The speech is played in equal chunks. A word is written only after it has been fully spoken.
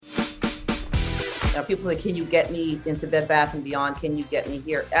People say, can you get me into Bed Bath & Beyond? Can you get me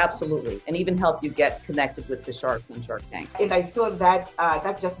here? Absolutely. And even help you get connected with the sharks on Shark Tank. And I saw that,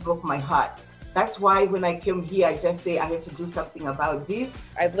 that just broke my heart. That's why when I came here, I just say I have to do something about this.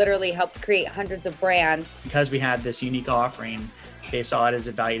 I've literally helped create hundreds of brands. Because we had this unique offering, they saw it as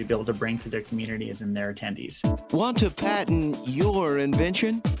a value to be able to bring to their communities and their attendees. Want to patent your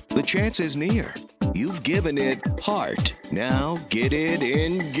invention? The chance is near. You've given it heart. Now get it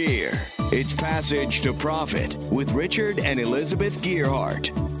in gear. It's Passage to Profit with Richard and Elizabeth Gearhart.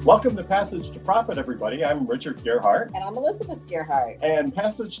 Welcome to Passage to Profit, everybody. I'm Richard Gearhart. And I'm Elizabeth Gearhart. And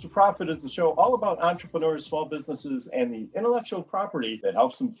Passage to Profit is a show all about entrepreneurs, small businesses, and the intellectual property that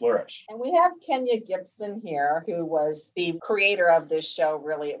helps them flourish. And we have Kenya Gibson here, who was the creator of this show,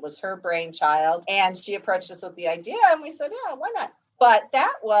 really. It was her brainchild. And she approached us with the idea, and we said, yeah, why not? But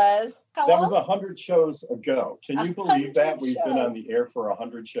that was how long? That was 100 shows ago. Can you believe that? We've been on the air for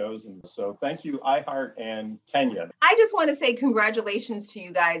 100 shows. And so thank you, iHeart and Kenya. I just want to say congratulations to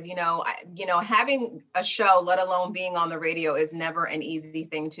you guys. You know, having a show, let alone being on the radio, is never an easy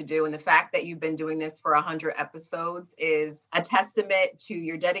thing to do. And the fact that you've been doing this for 100 episodes is a testament to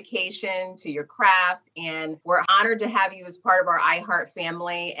your dedication, to your craft. And we're honored to have you as part of our iHeart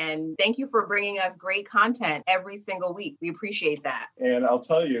family. And thank you for bringing us great content every single week. We appreciate that. And I'll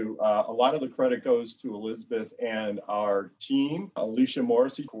tell you, a lot of the credit goes to Elizabeth and our team. Alicia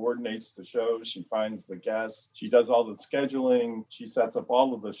Morrissey coordinates the shows. She finds the guests. She does all the scheduling. She sets up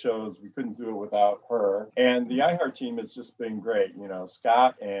all of the shows. We couldn't do it without her. And the iHeart team has just been great. You know,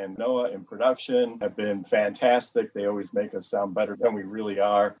 Scott and Noah in production have been fantastic. They always make us sound better than we really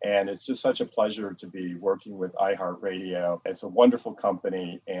are. And it's just such a pleasure to be working with iHeartRadio. It's a wonderful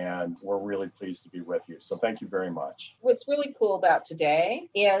company, and we're really pleased to be with you. So thank you very much. What's really cool about today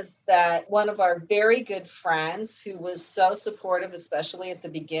is that one of our very good friends who was so supportive, especially at the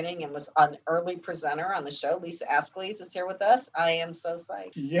beginning, and was an early presenter on the show, Lisa Ascles, is here with us. I am so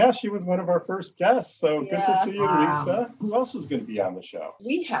psyched. Yeah, she was one of our first guests. So good to see you, Lisa. Who else is going to be on the show?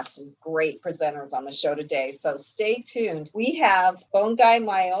 We have some great presenters on the show today, so stay tuned. We have Bongai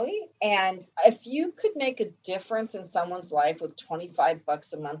Maioli, and if you could make a difference in someone's life with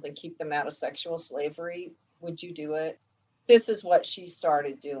 $25 a month and keep them out of sexual slavery, would you do it? This is what she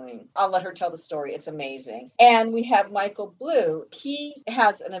started doing. I'll let her tell the story. It's amazing. And we have Michael Blue. He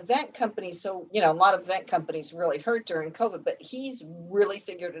has an event company. So, you know, a lot of event companies really hurt during COVID, but he's really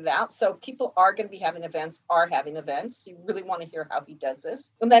figured it out. So people are going to be having events, You really want to hear how he does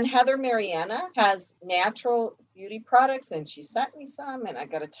this. And then Heather Mariana has natural beauty products, and she sent me some, and I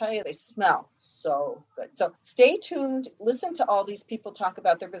got to tell you, they smell so good. So stay tuned. Listen to all these people talk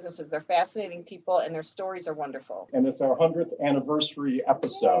about their businesses. They're fascinating people, and their stories are wonderful. And it's our 100th anniversary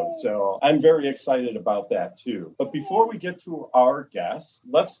episode, so I'm very excited about that too. But before we get to our guests,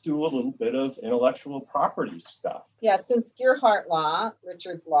 let's do a little bit of intellectual property stuff. Yeah, since Gearhart Law,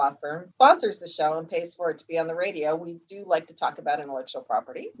 Richard's law firm, sponsors the show and pays for it to be on the radio, we do like to talk about intellectual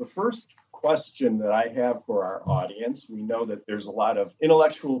property. The first question that I have for our audience, we know that there's a lot of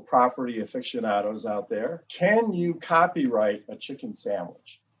intellectual property aficionados out there. Can you copyright a chicken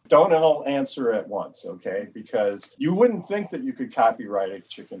sandwich? Don't all answer at once, okay? Because you wouldn't think that you could copyright a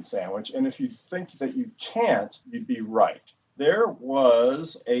chicken sandwich. And if you think that you can't, you'd be right. There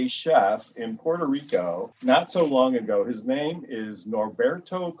was a chef in Puerto Rico not so long ago. His name is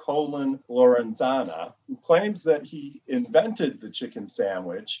Norberto Colon Lorenzana, who claims that he invented the chicken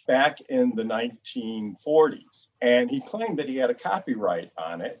sandwich back in the 1940s. And he claimed that he had a copyright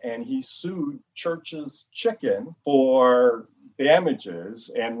on it, and he sued Church's Chicken for damages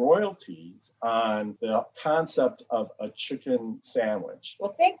and royalties on the concept of a chicken sandwich.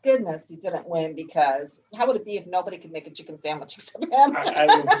 Well, thank goodness he didn't win, because how would it be if nobody could make a chicken sandwich except him? I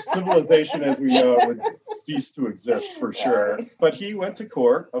mean, civilization as we know it would cease to exist for sure. But he went to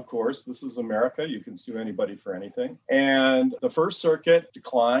court, of course. This is America. You can sue anybody for anything. And the First Circuit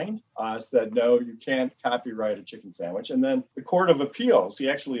declined, said, no, you can't copyright a chicken sandwich. And then the Court of Appeals,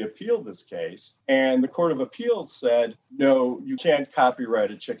 he actually appealed this case. And the Court of Appeals said, no, you can't copyright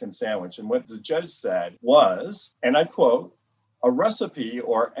a chicken sandwich. And what the judge said was, and I quote, a recipe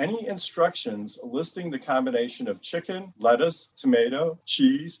or any instructions listing the combination of chicken, lettuce, tomato,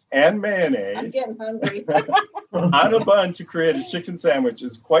 cheese, and mayonnaise I'm getting hungry. on a bun to create a chicken sandwich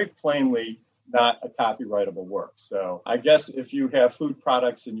is quite plainly not a copyrightable work. So I guess if you have food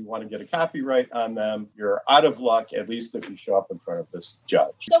products and you want to get a copyright on them, you're out of luck, at least if you show up in front of this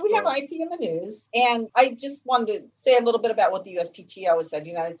judge. So we have IP in the news, and I just wanted to say a little bit about what the USPTO has said,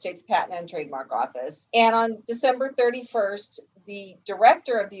 United States Patent and Trademark Office. And on December 31st, the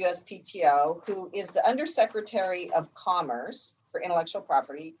director of the USPTO, who is the Undersecretary of Commerce, for Intellectual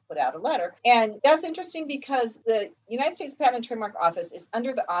Property put out a letter. And that's interesting because the United States Patent and Trademark Office is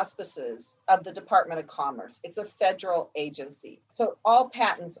under the auspices of the Department of Commerce. It's a federal agency. So all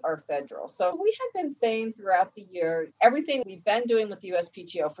patents are federal. So we had been saying throughout the year, everything we've been doing with the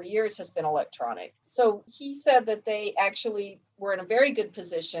USPTO for years has been electronic. So he said that they actually were in a very good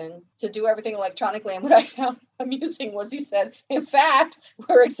position to do everything electronically. And what I found amusing was he said, in fact,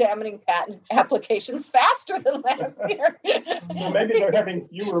 we're examining patent applications faster than last year. So maybe they're having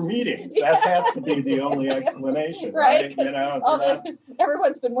fewer meetings. That has to be the only explanation, right? You know,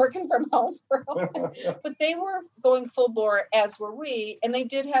 everyone's been working from home for a while. But they were going full bore, as were we. And they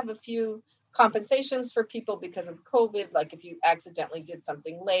did have a few compensations for people because of COVID. Like if you accidentally did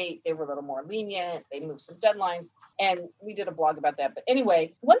something late, they were a little more lenient. They moved some deadlines. And we did a blog about that. But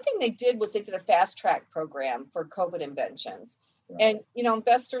anyway, one thing they did was they did a fast track program for COVID inventions. And, you know,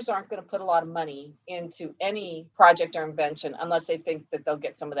 investors aren't going to put a lot of money into any project or invention unless they think that they'll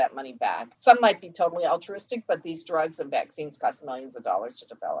get some of that money back. Some might be totally altruistic, but these drugs and vaccines cost millions of dollars to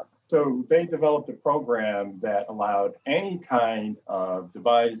develop. So they developed a program that allowed any kind of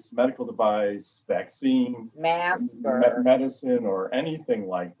device, medical device, vaccine, mask, medicine, or anything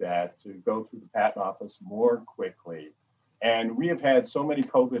like that to go through the patent office more quickly. And we have had so many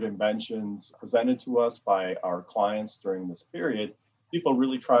COVID inventions presented to us by our clients during this period, people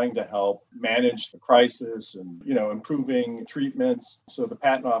really trying to help manage the crisis and, you know, improving treatments. So the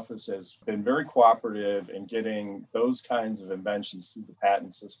patent office has been very cooperative in getting those kinds of inventions through the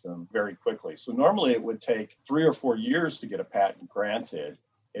patent system very quickly. So normally it would take 3 or 4 years to get a patent granted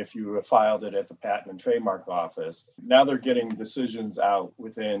if you have filed it at the Patent and Trademark Office. Now they're getting decisions out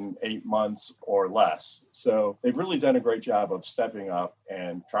within 8 months or less. So they've really done a great job of stepping up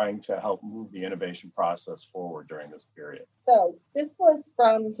and trying to help move the innovation process forward during this period. So this was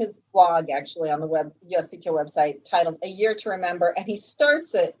from his blog, actually, on the USPTO website, titled A Year to Remember. And he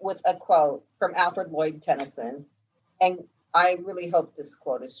starts it with a quote from Alfred Lloyd Tennyson. And I really hope this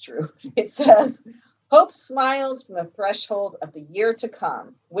quote is true. It says, "Hope smiles from the threshold of the year to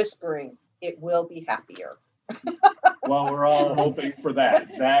come, whispering, it will be happier." Well, we're all hoping for that.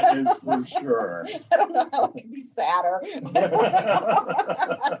 That is for sure. I don't know how it could be sadder.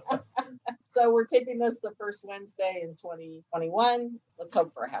 So we're taping this the first Wednesday in 2021. Let's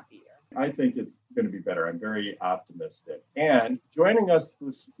hope for a happy year. I think it's going to be better. I'm very optimistic. And joining us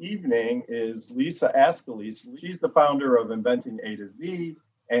this evening is Lisa Ascalise. She's the founder of Inventing A to Z,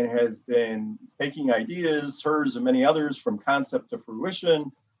 and has been taking ideas, hers and many others, from concept to fruition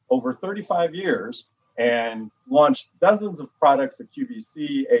over 35 years, and launched dozens of products at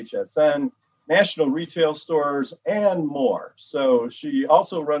QVC, HSN, national retail stores, and more. So she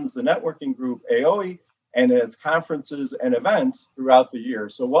also runs the networking group AOE and has conferences and events throughout the year.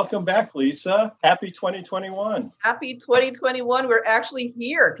 So welcome back, Lisa. Happy 2021. Happy 2021. We're actually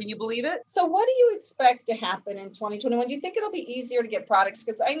here. Can you believe it? So what do you expect to happen in 2021? Do you think it'll be easier to get products?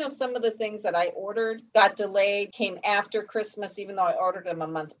 Because I know some of the things that I ordered got delayed, came after Christmas, even though I ordered them a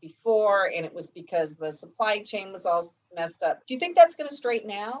month before, and it was because the supply chain was all messed up. Do you think that's going to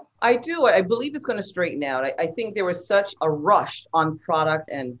straighten out? I do. I believe it's going to straighten out. I think there was such a rush on product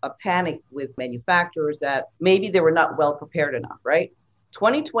and a panic with manufacturers that maybe they were not well prepared enough, right?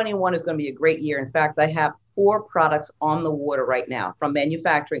 2021 is going to be a great year. In fact, I have 4 products on the water right now from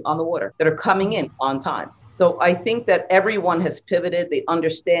manufacturing on the water that are coming in on time. So I think that everyone has pivoted. They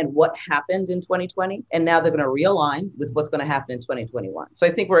understand what happened in 2020, and now they're going to realign with what's going to happen in 2021. So I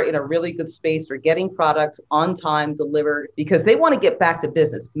think we're in a really good space for getting products on time, delivered, because they want to get back to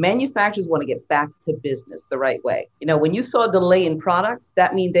business. Manufacturers want to get back to business the right way. You know, when you saw a delay in product,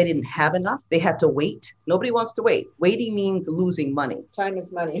 that means they didn't have enough. They had to wait. Nobody wants to wait. Waiting means losing money. Time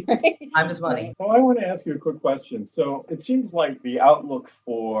is money, right? Time is money. So I want to ask you a quick question. So it seems like the outlook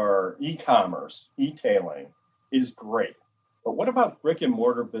for e-commerce, e-tailing, is great. But what about brick and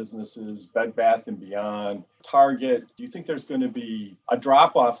mortar businesses, Bed Bath & Beyond, Target? Do you think there's going to be a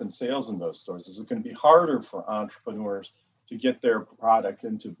drop off in sales in those stores? Is it going to be harder for entrepreneurs to get their product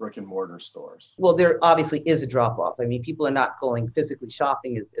into brick and mortar stores? Well, there obviously is a drop off. I mean, people are not going physically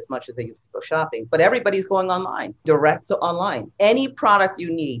shopping as much as they used to go shopping, but everybody's going online, direct to online. Any product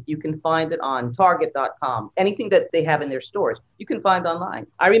you need, you can find it on Target.com. Anything that they have in their stores, you can find online.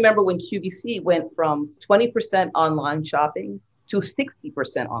 I remember when QVC went from 20% online shopping to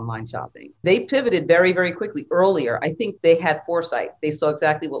 60% online shopping. They pivoted very, very quickly earlier. I think they had foresight. They saw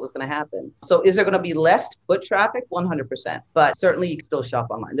exactly what was going to happen. So is there going to be less foot traffic? 100%. But certainly you can still shop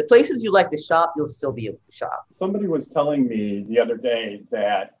online. The places you like to shop, you'll still be able to shop. Somebody was telling me the other day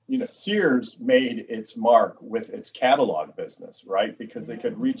that, Sears made its mark with its catalog business, right? Because they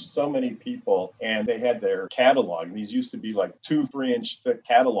could reach so many people and they had their catalog. And these used to be like 2-3-inch thick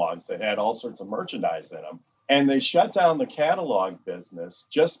catalogs that had all sorts of merchandise in them. And they shut down the catalog business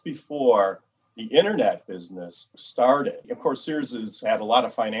just before the internet business started. Of course, Sears has had a lot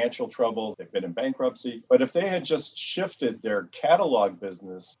of financial trouble. They've been in bankruptcy. But if they had just shifted their catalog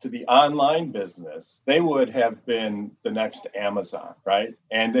business to the online business, they would have been the next Amazon, right?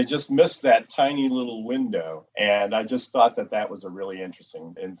 And they just missed that tiny little window. And I just thought that was a really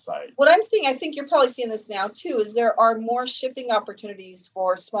interesting insight. What I'm seeing, I think you're probably seeing this now too, is there are more shipping opportunities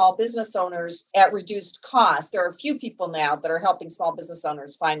for small business owners at reduced cost. There are a few people now that are helping small business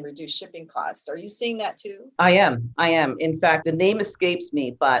owners find reduced shipping costs. Are you seeing that too? I am. In fact, the name escapes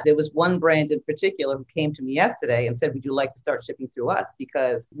me, but there was one brand in particular who came to me yesterday and said, would you like to start shipping through us?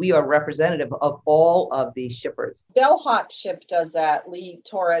 Because we are representative of all of the shippers. Bellhop Ship does that. Lee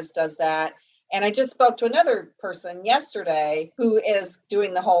Torres does that. And I just spoke to another person yesterday who is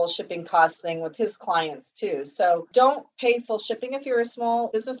doing the whole shipping cost thing with his clients too. So don't pay full shipping if you're a small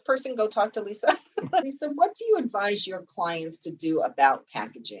business person. Go talk to Lisa. Lisa, what do you advise your clients to do about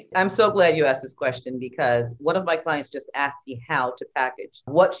packaging? I'm so glad you asked this question because one of my clients just asked me how to package.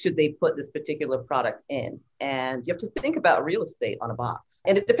 What should they put this particular product in? And you have to think about real estate on a box.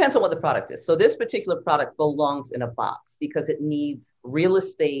 And it depends on what the product is. So this particular product belongs in a box because it needs real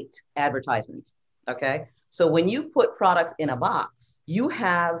estate advertisement. Okay. So when you put products in a box, you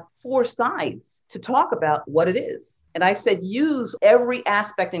have 4 sides to talk about what it is. And I said, use every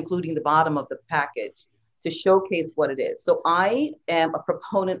aspect, including the bottom of the package, to showcase what it is. So I am a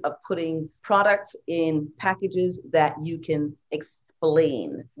proponent of putting products in packages that you can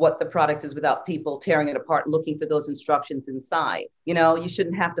explain what the product is without people tearing it apart, looking for those instructions inside. You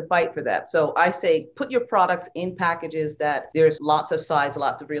shouldn't have to fight for that. So I say, put your products in packages that there's lots of size,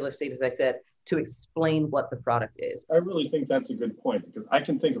 lots of real estate, as I said, to explain what the product is. I really think that's a good point because I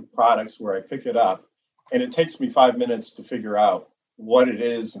can think of products where I pick it up and it takes me 5 minutes to figure out what it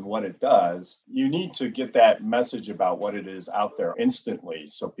is and what it does. You need to get that message about what it is out there instantly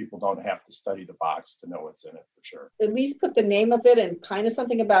so people don't have to study the box to know what's in it for sure. At least put the name of it and kind of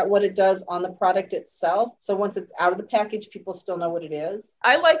something about what it does on the product itself. So once it's out of the package, people still know what it is.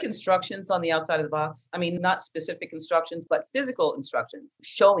 I like instructions on the outside of the box. I mean, not specific instructions, but physical instructions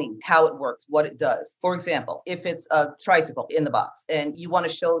showing how it works, what it does. For example, if it's a tricycle in the box and you want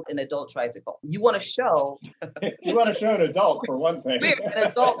to show an adult tricycle, you want to show an adult for one thing. Weird, an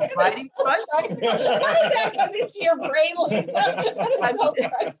adult riding tricycle. How did that come into your brain, Lisa? An adult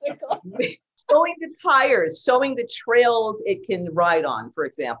tricycle. Showing the tires, showing the trails it can ride on, for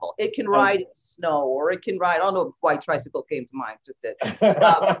example. It can ride in snow or it can ride, I don't know why tricycle came to mind, just did.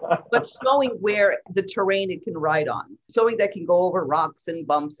 But showing where the terrain it can ride on, showing that it can go over rocks and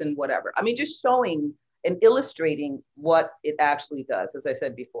bumps and whatever. I mean, just showing and illustrating what it actually does, as I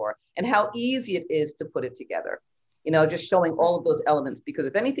said before, and how easy it is to put it together. Just showing all of those elements, because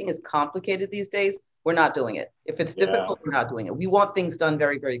if anything is complicated these days, we're not doing it. If it's difficult, we're not doing it. We want things done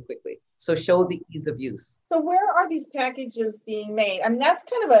very, very quickly. So show the ease of use. So where are these packages being made? I mean, that's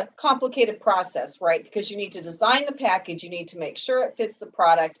kind of a complicated process, right? Because you need to design the package, you need to make sure it fits the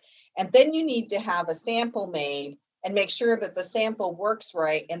product, and then you need to have a sample made and make sure that the sample works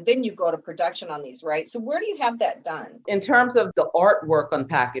right. And then you go to production on these, right? So where do you have that done? In terms of the artwork on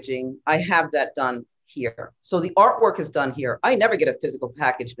packaging, I have that done here. So the artwork is done here. I never get a physical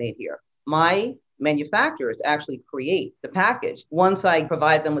package made here. My manufacturers actually create the package once I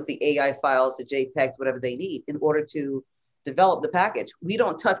provide them with the AI files, the JPEGs, whatever they need in order to develop the package. We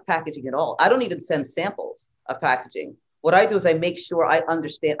don't touch packaging at all. I don't even send samples of packaging. What I do is I make sure I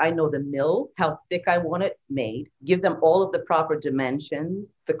understand, I know the mill, how thick I want it made, give them all of the proper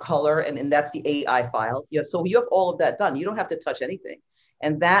dimensions, the color, and that's the AI file. So you have all of that done. You don't have to touch anything.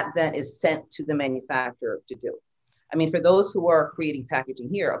 And that then is sent to the manufacturer to do. I mean, for those who are creating packaging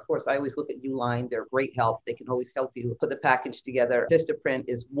here, of course, I always look at Uline. They're great help. They can always help you put the package together. Vistaprint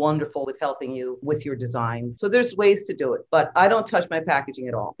is wonderful with helping you with your designs. So there's ways to do it, but I don't touch my packaging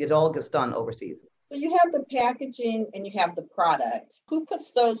at all. It all gets done overseas. So you have the packaging and you have the product. Who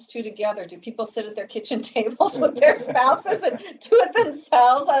puts those two together? Do people sit at their kitchen tables with their spouses and do it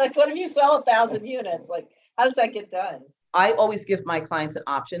themselves? Like, what if you sell 1,000 units? Like, how does that get done? I always give my clients an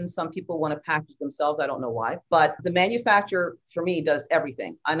option. Some people want to package themselves. I don't know why, but the manufacturer for me does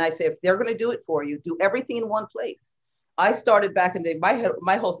everything. And I say, if they're going to do it for you, do everything in one place. I started back in the day,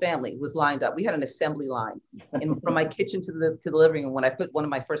 my whole family was lined up. We had an assembly line from my kitchen to the living room when I put one of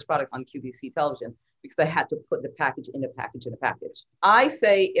my first products on QVC television, because I had to put the package in a package in a package. I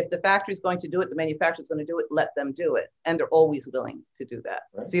say, if the factory's going to do it, the manufacturer's going to do it, let them do it. And they're always willing to do that.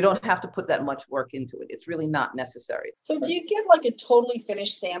 Right. So you don't have to put that much work into it. It's really not necessary. So do you give like a totally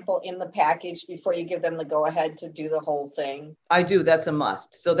finished sample in the package before you give them the go ahead to do the whole thing? I do. That's a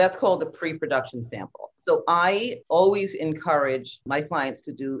must. So that's called a pre-production sample. So I always encourage my clients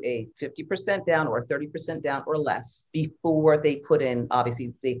to do a 50% down or 30% down or less before they put in,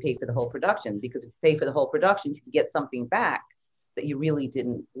 obviously they pay for the whole production, because if you pay for the whole production, you can get something back that you really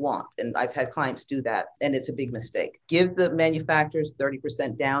didn't want. And I've had clients do that, and it's a big mistake. Give the manufacturers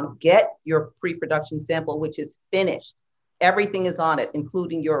 30% down, get your pre-production sample, which is finished. Everything is on it,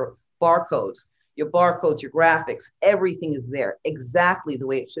 including your barcodes, your graphics, everything is there exactly the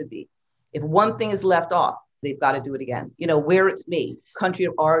way it should be. If one thing is left off, they've got to do it again. You know, where it's made, country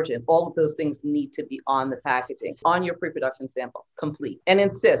of origin, all of those things need to be on the packaging, on your pre-production sample, complete. And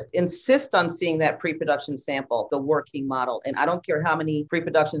insist on seeing that pre-production sample, the working model. And I don't care how many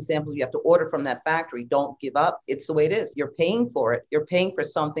pre-production samples you have to order from that factory. Don't give up. It's the way it is. You're paying for it. You're paying for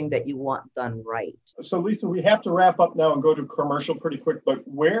something that you want done right. So Lisa, we have to wrap up now and go to commercial pretty quick, but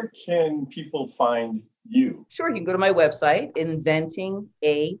where can people find you? Sure. You can go to my website,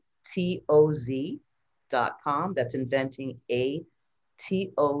 inventingatoz.com. That's inventingatoz.com.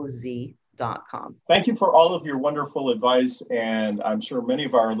 Thank you for all of your wonderful advice. And I'm sure many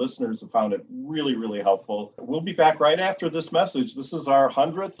of our listeners have found it really, really helpful. We'll be back right after this message. This is our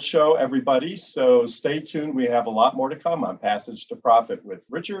 100th show, everybody. So stay tuned. We have a lot more to come on Passage to Profit with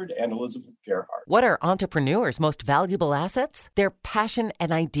Richard and Elizabeth Gearhart. What are entrepreneurs' most valuable assets? Their passion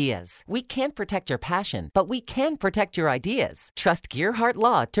and ideas. We can't protect your passion, but we can protect your ideas. Trust Gearhart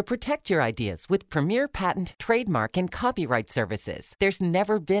Law to protect your ideas with premier patent, trademark, and copyright services. There's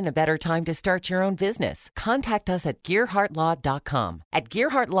never been a better time to start your own business. Contact us at GearhartLaw.com. At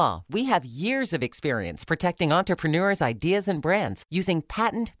Gearhart Law, we have years of experience protecting entrepreneurs' ideas and brands using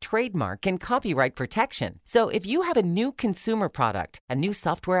patent, trademark, and copyright protection. So if you have a new consumer product, a new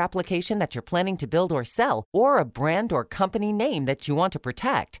software application that you're planning to build or sell, or a brand or company name that you want to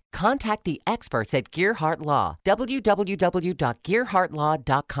protect, contact the experts at Gearhart Law.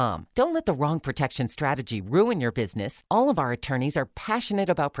 www.gearhartlaw.com. Don't let the wrong protection strategy ruin your business. All of our attorneys are passionate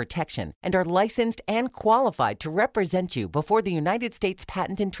about protection and are licensed and qualified to represent you before the United States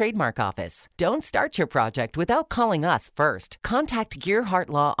Patent and Trademark Office. Don't start your project without calling us first. Contact Gearhart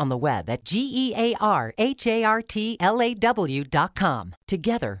Law on the web at GearhartLaw.com.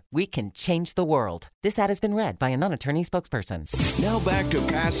 Together, we can change the world. This ad has been read by a non-attorney spokesperson. Now back to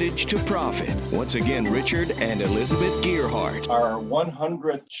Passage to Profit. Once again, Richard and Elizabeth Gearhart. Our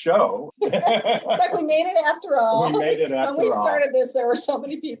 100th show. It's like we made it after all. We made it after all. When we started this, there were so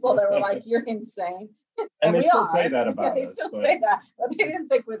many people that were like, you're insane. And they still say that about us. They still say that, but they didn't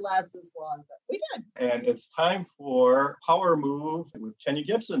think we'd last this long, but we did. And it's time for Power Move with Kenny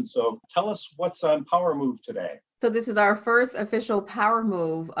Gibson. So tell us what's on Power Move today. So this is our first official power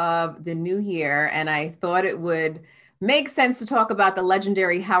move of the new year, and I thought it would make sense to talk about the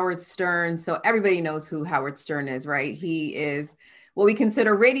legendary Howard Stern. So everybody knows who Howard Stern is, right? He is what we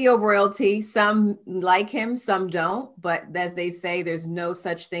consider radio royalty. Some like him, some don't. But as they say, there's no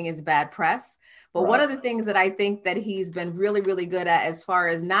such thing as bad press. But one of the things that I think that he's been really, really good at, as far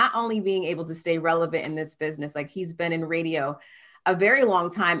as not only being able to stay relevant in this business, like he's been in radio a very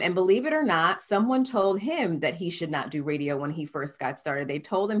long time. And believe it or not, someone told him that he should not do radio when he first got started. They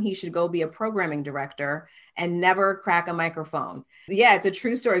told him he should go be a programming director and never crack a microphone. Yeah, it's a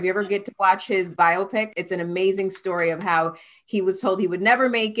true story. If you ever get to watch his biopic, it's an amazing story of how he was told he would never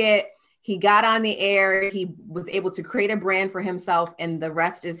make it. He got on the air. He was able to create a brand for himself, and the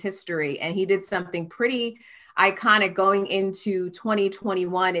rest is history. And he did something pretty iconic going into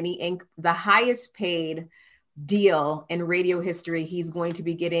 2021, and he inked the highest paid deal in radio history. He's going to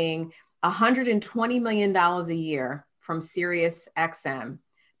be getting $120 million a year from Sirius XM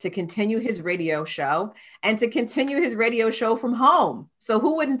to continue his radio show and to continue his radio show from home. So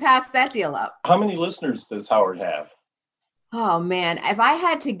who wouldn't pass that deal up? How many listeners does Howard have? Oh man, if I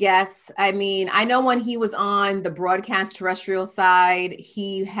had to guess, I mean, I know when he was on the broadcast terrestrial side,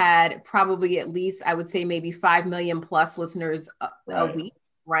 he had probably at least, I would say maybe 5 million plus listeners a week,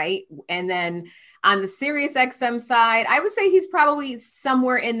 right? And then on the Sirius XM side, I would say he's probably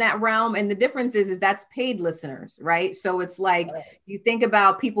somewhere in that realm. And the difference is that's paid listeners, right? So it's like, you think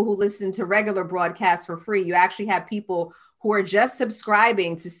about people who listen to regular broadcasts for free. You actually have people who are just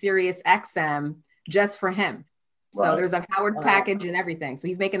subscribing to Sirius XM just for him. So there's a Howard package and everything. So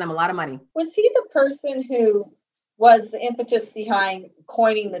he's making them a lot of money. Was he the person who was the impetus behind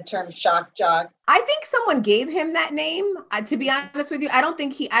coining the term shock jock? I think someone gave him that name. To be honest with you,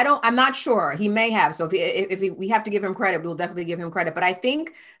 I'm not sure. He may have. So we have to give him credit, we'll definitely give him credit. But I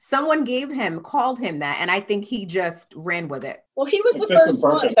think someone called him that. And I think he just ran with it. Well, he was the first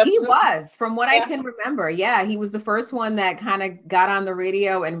one. Was, from what I can remember. Yeah, he was the first one that kind of got on the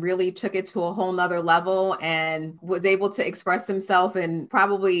radio and really took it to a whole nother level and was able to express himself in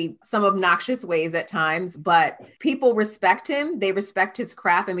probably some obnoxious ways at times. But people respect him. They respect his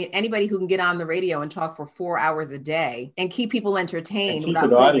craft. I mean, anybody who can get on the radio and talk for 4 hours a day and keep people entertained. And keep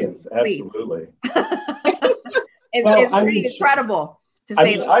an audience, absolutely. It's pretty incredible.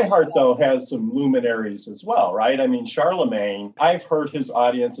 iHeart, though, has some luminaries as well, right? I mean, Charlemagne, I've heard his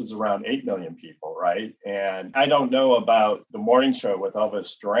audience is around 8 million people, right? And I don't know about the morning show with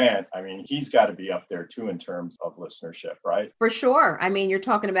Elvis Duran. I mean, he's got to be up there, too, in terms of listenership, right? For sure. I mean, you're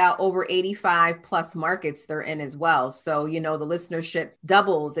talking about over 85 plus markets they're in as well. So, the listenership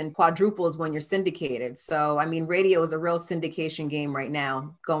doubles and quadruples when you're syndicated. So, I mean, radio is a real syndication game right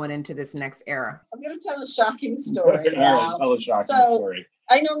now going into this next era. I'm going to tell a shocking story now. Tell a shocking story.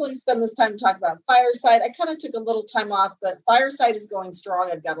 I normally spend this time talking about Fireside. I kind of took a little time off, but Fireside is going strong.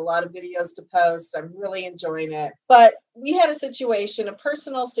 I've got a lot of videos to post. I'm really enjoying it. But we had a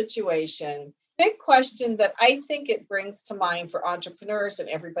personal situation. Big question that I think it brings to mind for entrepreneurs and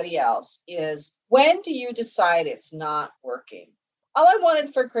everybody else is, when do you decide it's not working? All I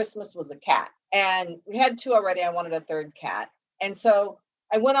wanted for Christmas was a cat. And we had 2 already. I wanted a 3rd cat. And so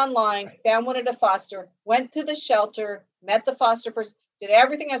I went online, found one at a foster, went to the shelter, met the foster person, did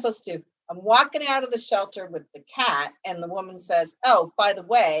everything I was supposed to do. I'm walking out of the shelter with the cat, and the woman says, "Oh, by the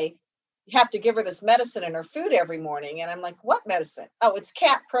way, you have to give her this medicine in her food every morning." And I'm like, "What medicine?" "Oh, it's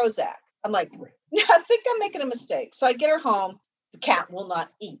cat Prozac." I'm like, "No, I think I'm making a mistake." So I get her home. The cat will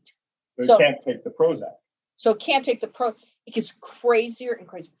not eat. So it can't take the Prozac. So it can't take the It gets crazier and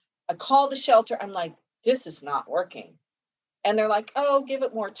crazier. I call the shelter. I'm like, "This is not working." And they're like, "Oh, give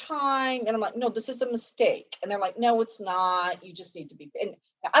it more time." And I'm like, "No, this is a mistake." And they're like, "No, it's not. You just need to be." And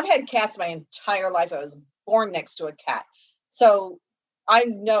I've had cats my entire life. I was born next to a cat. So I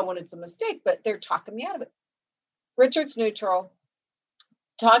know when it's a mistake, but they're talking me out of it. Richard's neutral.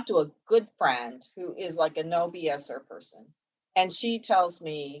 Talked to a good friend who is like a no BSer person. And she tells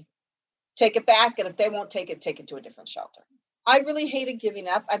me, take it back. And if they won't take it to a different shelter. I really hated giving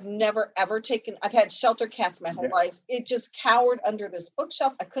up. I've never, ever I've had shelter cats my whole life. It just cowered under this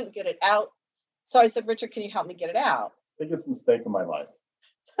bookshelf. I couldn't get it out. So I said, "Richard, can you help me get it out?" Biggest mistake of my life.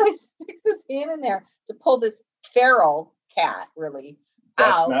 So he sticks his hand in there to pull this feral cat, really,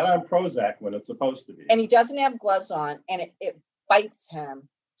 That's out. not on Prozac when it's supposed to be. And he doesn't have gloves on, and it bites him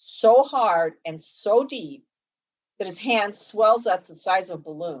so hard and so deep that his hand swells up the size of a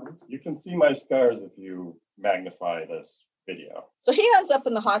balloon. You can see my scars if you magnify this video. So he ends up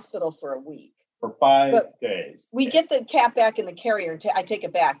in the hospital for a week. For 5 days. We get the cat back in the carrier, and I take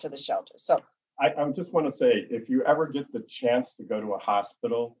it back to the shelter. So I just want to say, if you ever get the chance to go to a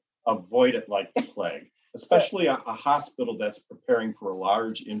hospital, avoid it like the plague, especially a hospital that's preparing for a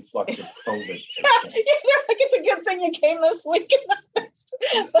large influx of COVID patients. It's a good thing you came this week.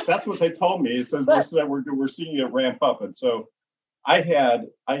 That's what they told me. So we're seeing it ramp up. And so I had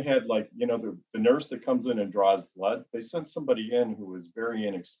like, the nurse that comes in and draws blood, they sent somebody in who was very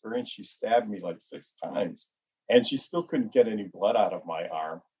inexperienced. She stabbed me like 6 times and she still couldn't get any blood out of my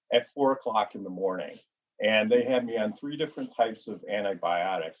arm at 4:00 in the morning. And they had me on 3 different types of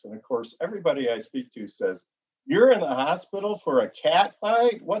antibiotics. And of course, everybody I speak to says, "You're in the hospital for a cat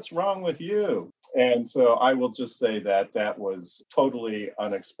bite? What's wrong with you?" And so I will just say that was totally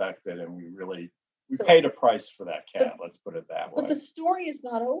unexpected. And we paid a price for that cat. Let's put it that way. But the story is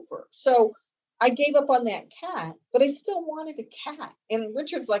not over. So I gave up on that cat, but I still wanted a cat. And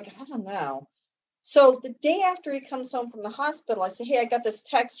Richard's like, "I don't know." So the day after he comes home from the hospital, I say, "Hey, I got this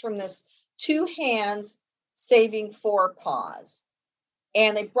text from this 2 hands saving 4 paws.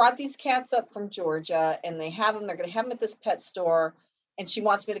 And they brought these cats up from Georgia and they're going to have them at this pet store. And she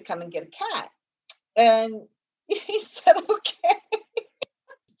wants me to come and get a cat." And he said, "Okay."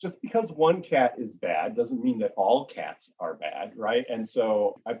 Just because one cat is bad doesn't mean that all cats are bad, right? And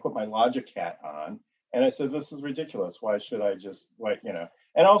so I put my Logic cat on and I said, "This is ridiculous. Why should I just wait,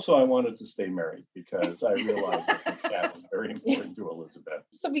 And also I wanted to stay married because I realized that this cat was very important to Elizabeth.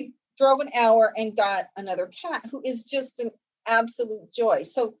 So we drove an hour and got another cat who is just an absolute joy.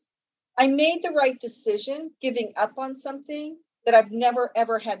 So I made the right decision giving up on something that I've never,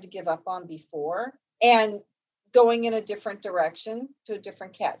 ever had to give up on before and going in a different direction to a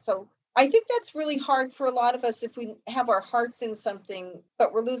different cat. So I think that's really hard for a lot of us if we have our hearts in something,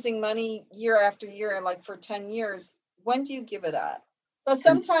 but we're losing money year after year, like for 10 years. When do you give it up? So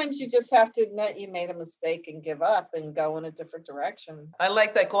sometimes you just have to admit you made a mistake and give up and go in a different direction. I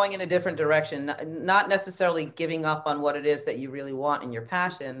like that, going in a different direction, not necessarily giving up on what it is that you really want and your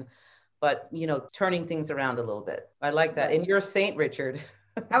passion, but, you know, turning things around a little bit. I like that. And you're a saint, Richard.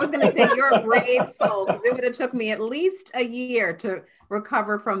 I was going to say you're a brave soul, because it would have took me at least a year to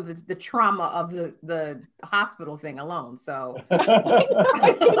recover from the trauma of the hospital thing alone. So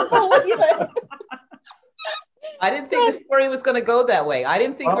I didn't think the story was going to go that way. I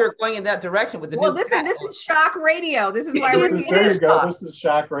didn't think we were going in that direction with the well, new listen, this is shock radio. This is why we're here. There you go. This is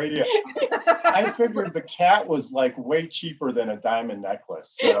shock radio. I figured the cat was like way cheaper than a diamond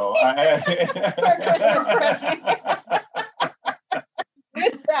necklace. So For Christmas present.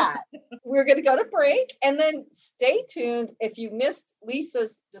 With that, we're going to go to break, and then stay tuned. If you missed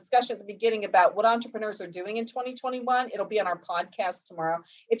Lisa's discussion at the beginning about what entrepreneurs are doing in 2021, it'll be on our podcast tomorrow.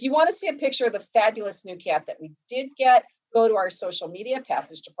 If you want to see a picture of the fabulous new cat that we did get, go to our social media,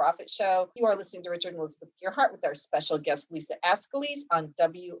 Passage to Profit Show. You are listening to Richard and Elizabeth Gearhart with our special guest, Lisa Askeles, on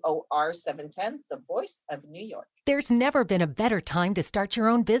WOR 710, the voice of New York. There's never been a better time to start your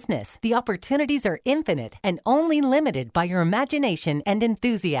own business. The opportunities are infinite and only limited by your imagination and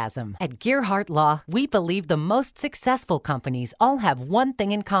enthusiasm. At Gearhart Law, we believe the most successful companies all have one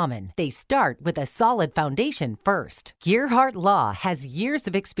thing in common. They start with a solid foundation first. Gearhart Law has years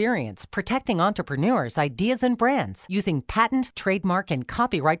of experience protecting entrepreneurs' ideas and brands using patent, trademark, and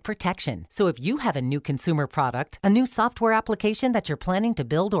copyright protection. So if you have a new consumer product, a new software application that you're planning to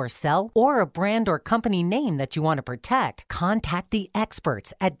build or sell, or a brand or company name that you want to protect, contact the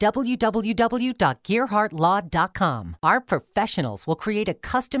experts at www.gearhartlaw.com. Our professionals will create a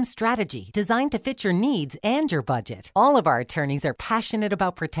custom strategy designed to fit your needs and your budget. All of our attorneys are passionate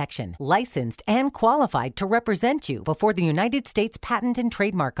about protection, licensed and qualified to represent you before the United States Patent and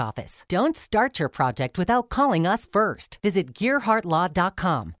Trademark Office. Don't start your project without calling us first. Visit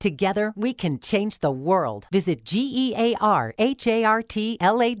gearhartlaw.com. Together, we can change the world. Visit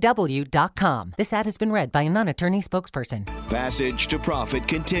GEARHARTLAW.com. This ad has been read by a non-attorney spokesperson. Passage to Profit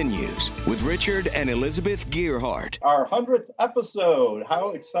continues with Richard and Elizabeth Gearhart. Our 100th episode.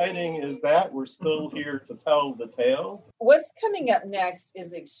 How exciting is that? We're still here to tell the tales. What's coming up next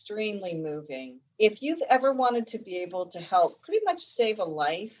is extremely moving. If you've ever wanted to be able to help pretty much save a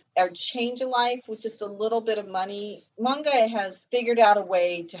life or change a life with just a little bit of money, Bongai has figured out a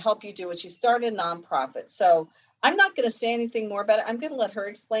way to help you do it. She started a nonprofit. So I'm not going to say anything more about it. I'm going to let her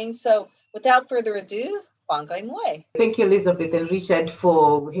explain. So without further ado, Bongai Moy. Thank you, Elizabeth and Richard,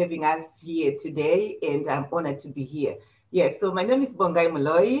 for having us here today, and I'm honored to be here. Yes, so my name is Bongai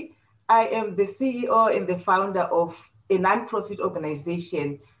Moloi. I am the CEO and the founder of a nonprofit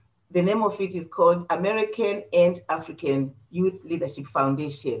organization. The name of it is called American and African Youth Leadership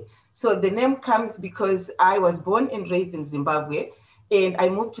Foundation. So the name comes because I was born and raised in Zimbabwe, and I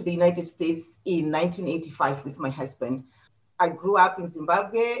moved to the United States in 1985 with my husband. I grew up in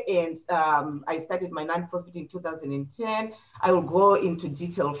Zimbabwe, and I started my nonprofit in 2010. I will go into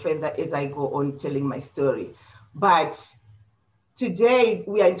detail further as I go on telling my story. But today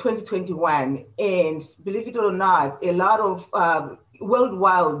we are in 2021, and believe it or not, a lot of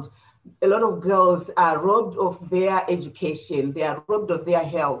worldwide, a lot of girls are robbed of their education. They are robbed of their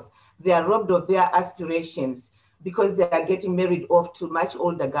health. They are robbed of their aspirations because they are getting married off to much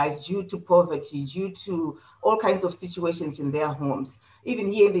older guys due to poverty, due to all kinds of situations in their homes.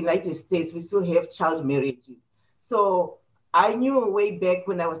 Even here in the United States, we still have child marriages. So I knew way back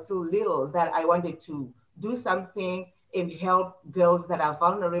when I was still little that I wanted to do something and help girls that are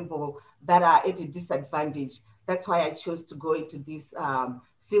vulnerable, that are at a disadvantage. That's why I chose to go into this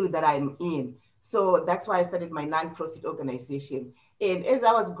field that I'm in. So that's why I started my nonprofit organization. And as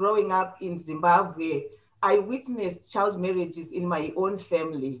I was growing up in Zimbabwe, I witnessed child marriages in my own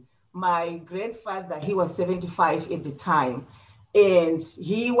family. My grandfather, he was 75 at the time, and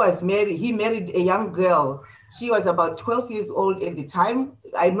he married a young girl. She was about 12 years old at the time.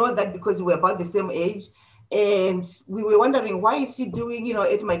 I know that because we were about the same age. And we were wondering, why is she doing,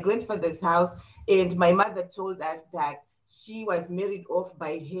 at my grandfather's house? And my mother told us that she was married off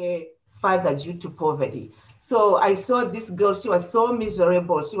by her father due to poverty. So I saw this girl, she was so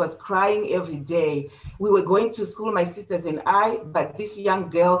miserable. She was crying every day. We were going to school, my sisters and I, but this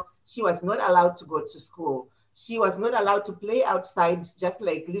young girl, she was not allowed to go to school. She was not allowed to play outside just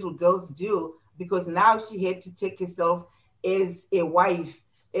like little girls do, because now she had to take herself as a wife,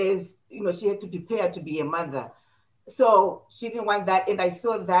 as, she had to prepare to be a mother. So she didn't want that. And I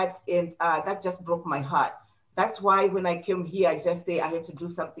saw that, and that just broke my heart. That's why when I came here, I just say I have to do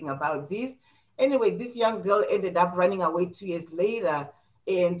something about this. Anyway, this young girl ended up running away 2 years later.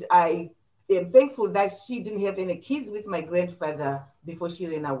 And I am thankful that she didn't have any kids with my grandfather before she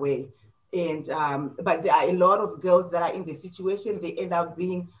ran away. And but there are a lot of girls that are in the situation. They end up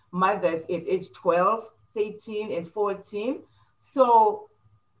being mothers at age 12, 13, and 14. So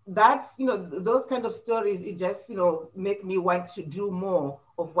that's, those kind of stories, it just, make me want to do more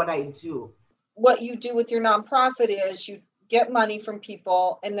of what I do. What you do with your nonprofit is you get money from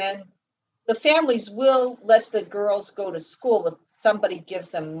people, and then the families will let the girls go to school if somebody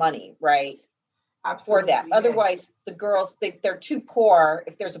gives them money, right? Absolutely, for that. Yeah. Otherwise, the girls, they're too poor.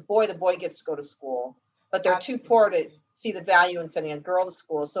 If there's a boy, the boy gets to go to school, but they're too poor to see the value in sending a girl to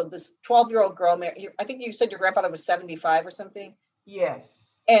school. So this 12-year-old girl, I think you said your grandfather was 75 or something. Yes.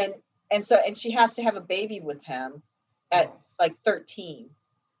 And she has to have a baby with him at like 13.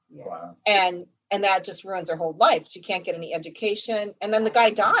 Yes. Wow. And that just ruins her whole life. She can't get any education. And then the guy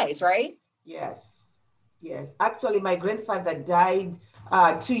dies, right? Yes. Yes. Actually, my grandfather died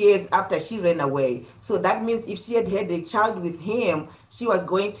 2 years after she ran away. So that means if she had had a child with him, she was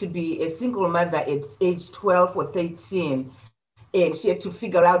going to be a single mother at age 12 or 13. And she had to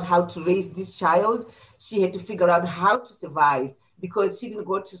figure out how to raise this child. She had to figure out how to survive because she didn't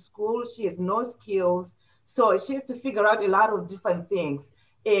go to school. She has no skills. So she has to figure out a lot of different things.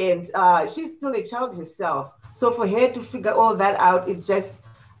 And she's still a child herself. So for her to figure all that out,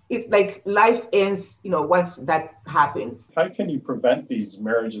 it's like life ends, once that happens. How can you prevent these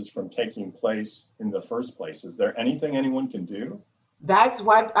marriages from taking place in the first place? Is there anything anyone can do? That's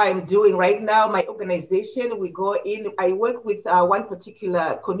what I'm doing right now. My organization, we go in, I work with one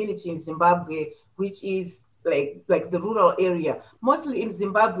particular community in Zimbabwe, which is like the rural area. Mostly in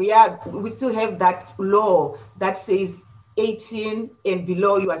Zimbabwe, we still have that law that says 18 and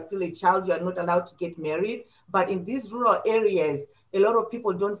below, you are still a child, you are not allowed to get married. But in these rural areas, a lot of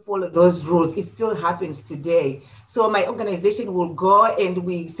people don't follow those rules. It still happens today. So my organization will go and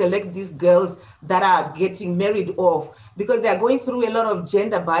we select these girls that are getting married off because they are going through a lot of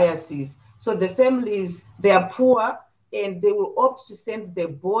gender biases. So the families, they are poor and they will opt to send their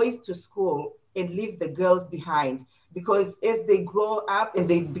boys to school and leave the girls behind. Because as they grow up and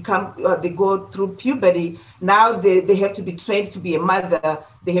they go through puberty, now they have to be trained to be a mother,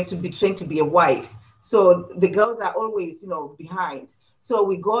 they have to be trained to be a wife. So the girls are always, behind. So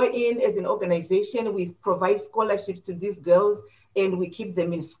we go in as an organization, we provide scholarships to these girls and we keep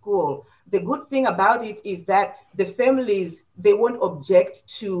them in school. The good thing about it is that the families, they won't object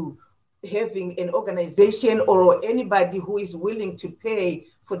to having an organization or anybody who is willing to pay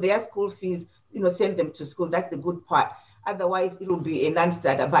for their school fees, send them to school. That's the good part. Otherwise, it will be a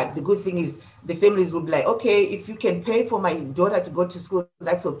non-starter. But the good thing is the families will be like, okay, if you can pay for my daughter to go to school,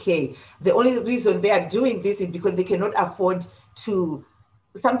 that's okay. The only reason they are doing this is because they cannot afford to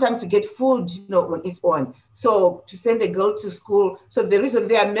sometimes to get food, on its own. So to send a girl to school. So the reason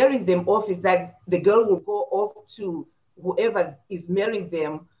they are marrying them off is that the girl will go off to whoever is marrying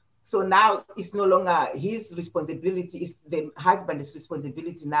them. So now it's no longer his responsibility, it's the husband's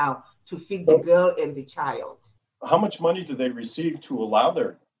responsibility now to feed the girl and the child. How much money do they receive to allow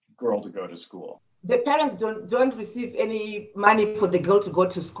their girl to go to school? The parents don't receive any money for the girl to go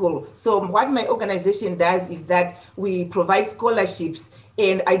to school. So what my organization does is that we provide scholarships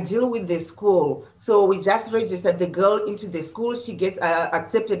and I deal with the school. So we just register the girl into the school. She gets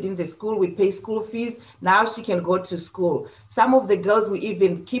accepted in the school. We pay school fees. Now she can go to school. Some of the girls, we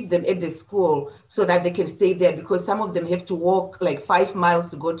even keep them at the school so that they can stay there because some of them have to walk like 5 miles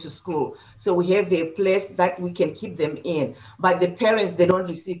to go to school. So we have a place that we can keep them in. But the parents, they don't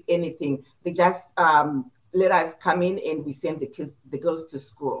receive anything. They just let us come in and we send the girls to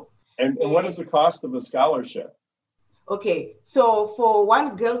school. And what is the cost of a scholarship? Okay, so for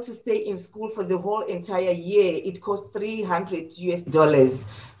one girl to stay in school for the whole entire year, it costs $300.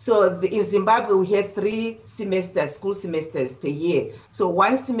 So in Zimbabwe, we have 3 semesters, school semesters per year. So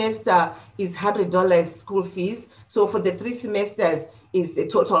one semester is $100 school fees. So for the 3 semesters is a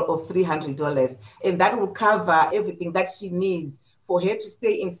total of $300. And that will cover everything that she needs for her to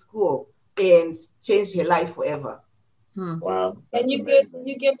stay in school and change her life forever. Wow. And you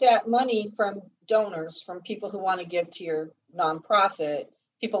get that money from donors, from people who want to give to your nonprofit,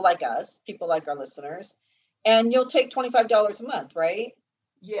 people like us, people like our listeners, and you'll take $25 a month, right?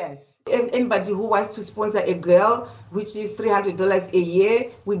 Yes. Anybody who wants to sponsor a girl, which is $300 a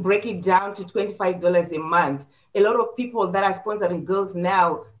year, we break it down to $25 a month. A lot of people that are sponsoring girls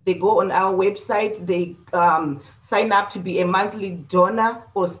now, they go on our website, they sign up to be a monthly donor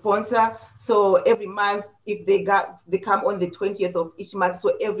or sponsor. So every month, if they come on the 20th of each month,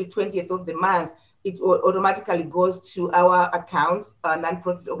 so every 20th of the month, it automatically goes to our account, our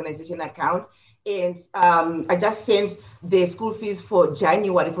nonprofit organization account. And I just sent the school fees for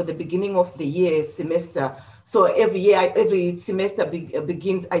January, for the beginning of the year semester. So every semester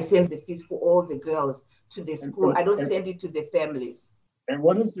begins, I send the fees for all the girls to the school. I don't send it to the families. And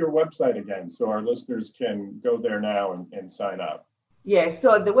what is your website again, so our listeners can go there now and sign up? Yes,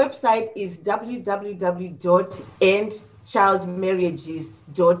 so the website is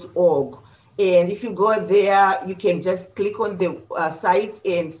www.endchildmarriages.org. And if you go there, you can just click on the site,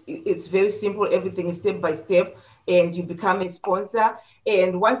 and it's very simple. Everything is step by step, and you become a sponsor.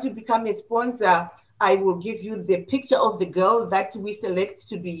 And once you become a sponsor, I will give you the picture of the girl that we select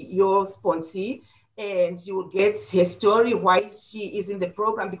to be your sponsee, and you will get her story, why she is in the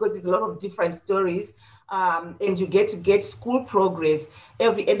program, because there's a lot of different stories. And you get to get school progress.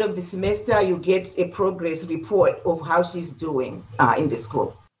 Every end of the semester, you get a progress report of how she's doing in the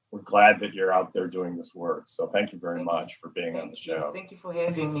school. We're glad that you're out there doing this work. So thank you very much for being on the show. Thank you for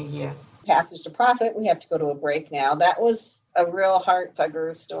having me here. Passage to Profit. We have to go to a break now. That was a real heart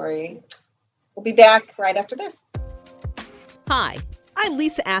tugger story. We'll be back right after this. Hi, I'm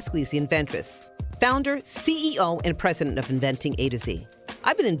Lisa Askley, the inventress, founder, CEO, and president of Inventing A to Z.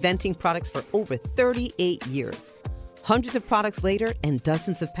 I've been inventing products for over 38 years. Hundreds of products later and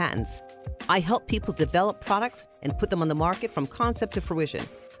dozens of patents. I help people develop products and put them on the market from concept to fruition.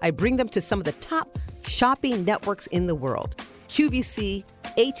 I bring them to some of the top shopping networks in the world: QVC,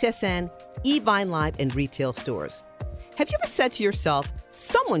 HSN, eVine Live, and retail stores. Have you ever said to yourself,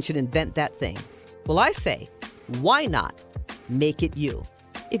 someone should invent that thing? Well, I say, why not make it you?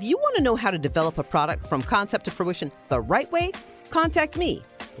 If you want to know how to develop a product from concept to fruition the right way, contact me,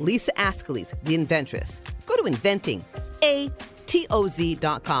 Lisa Askeles, the inventress. Go to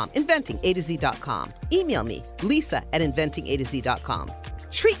inventingatoz.com, inventingatoz.com. Email me, lisa@inventingatoz.com.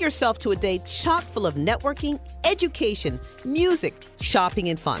 Treat yourself to a day chock full of networking, education, music, shopping,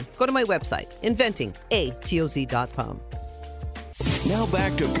 and fun. Go to my website, inventingatoz.com. Now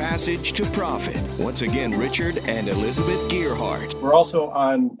back to Passage to Profit. Once again, Richard and Elizabeth Gearhart. We're also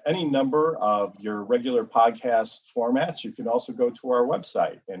on any number of your regular podcast formats. You can also go to our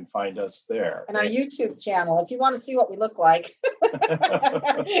website and find us there. And our YouTube channel, if you want to see what we look like,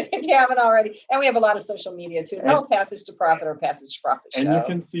 if you haven't already. And we have a lot of social media too. It's all Passage to Profit or Passage to Profit Show. And you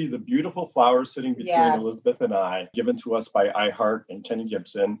can see the beautiful flowers sitting between Elizabeth and I, given to us by iHeart and Kenny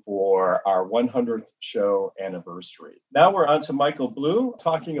Gibson for our 100th show anniversary. Now we're on to Michael Blue,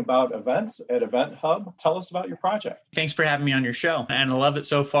 talking about events at Event Hub. Tell us about your project. Thanks for having me on your show. And I love it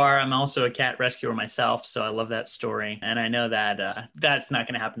so far. I'm also a cat rescuer myself, so I love that story. And I know that that's not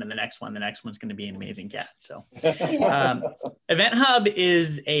going to happen in the next one. The next one's going to be an amazing cat. So Event Hub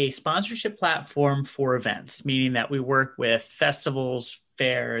is a sponsorship platform for events, meaning that we work with festivals,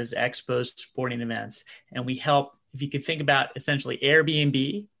 fairs, expos, sporting events, and we help, if you could think about essentially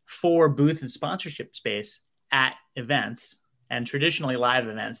Airbnb for booth and sponsorship space at events and traditionally live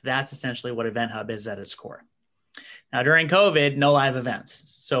events. That's essentially what Event Hub is at its core. Now, during COVID, no live events.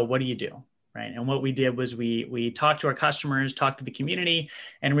 So what do you do? Right. And what we did was we talked to our customers, talked to the community,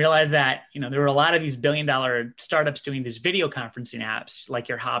 and realized that, there were a lot of these billion-dollar startups doing these video conferencing apps like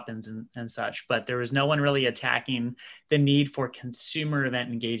your Hopins and such, but there was no one really attacking the need for consumer event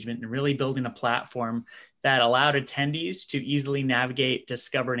engagement and really building a platform that allowed attendees to easily navigate,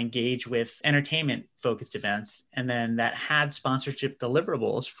 discover, and engage with entertainment-focused events, and then that had sponsorship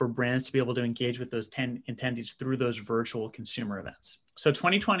deliverables for brands to be able to engage with those attendees through those virtual consumer events. So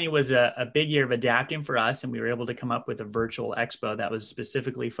 2020 was a big year of adapting for us, and we were able to come up with a virtual expo that was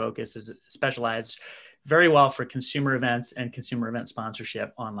specifically focused, specialized very well for consumer events and consumer event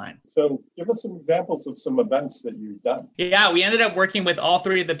sponsorship online. So give us some examples of some events that you've done. Yeah, we ended up working with all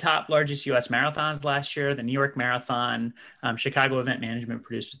three of the top largest U.S. marathons last year, the New York Marathon, Chicago Event Management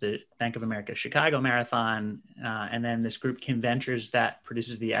produces the Bank of America Chicago Marathon, and then this group, Kim Ventures, that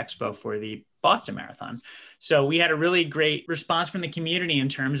produces the expo for the Boston Marathon. So we had a really great response from the community in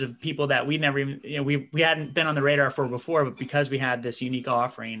terms of people that we never even, we hadn't been on the radar for before, but because we had this unique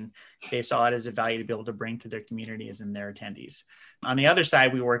offering, they saw it as a value to be able to bring to their communities and their attendees. On the other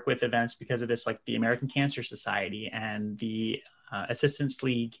side, we work with events because of this, like the American Cancer Society and the Assistance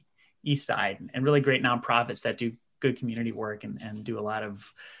League East Side, and really great nonprofits that do good community work and do a lot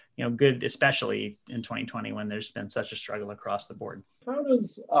of good, especially in 2020 when there's been such a struggle across the board. How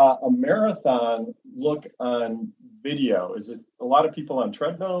does a marathon look on video? Is it a lot of people on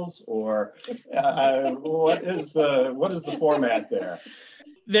treadmills, or what is the format there?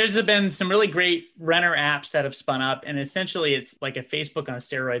 There's been some really great runner apps that have spun up, and essentially it's like a Facebook on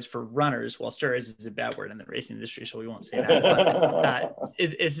steroids for runners. Well, steroids is a bad word in the racing industry, so we won't say that. But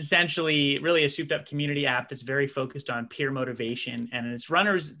it's essentially really a souped up community app that's very focused on peer motivation. And it's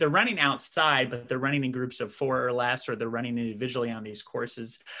runners, they're running outside, but they're running in groups of 4 or less, or they're running individually on these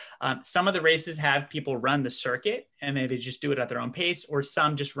courses. Some of the races have people run the circuit, and they just do it at their own pace, or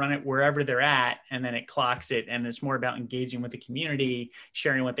some just run it wherever they're at, and then it clocks it. And it's more about engaging with the community,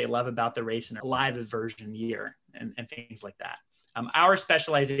 sharing what they love about the race in a live version year and things like that. Our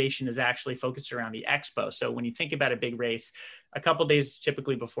specialization is actually focused around the expo. So when you think about a big race, a couple of days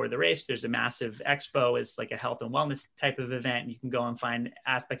typically before the race, there's a massive expo. It's like a health and wellness type of event. You can go and find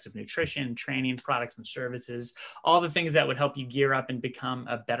aspects of nutrition, training, products and services, all the things that would help you gear up and become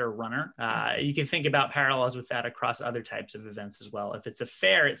a better runner. You can think about parallels with that across other types of events as well. If it's a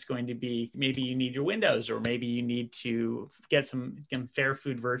fair, it's going to be maybe you need your windows, or maybe you need to get some fair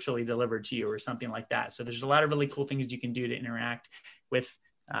food virtually delivered to you or something like that. So there's a lot of really cool things you can do to interact with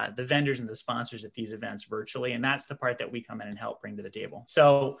the vendors and the sponsors at these events virtually. And that's the part that we come in and help bring to the table.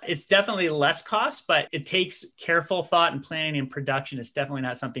 So it's definitely less cost, but it takes careful thought and planning and production. It's definitely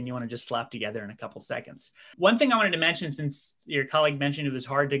not something you want to just slap together in a couple seconds. One thing I wanted to mention, since your colleague mentioned it was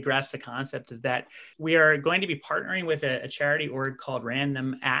hard to grasp the concept, is that we are going to be partnering with a charity org called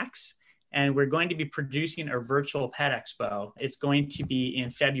Random Acts. And we're going to be producing a virtual pet expo. It's going to be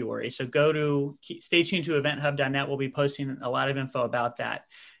in February. So stay tuned to eventhub.net. We'll be posting a lot of info about that.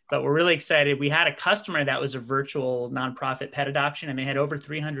 But we're really excited. We had a customer that was a virtual nonprofit pet adoption, and they had over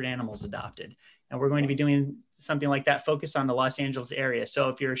 300 animals adopted. And we're going to be doing something like that focused on the Los Angeles area. So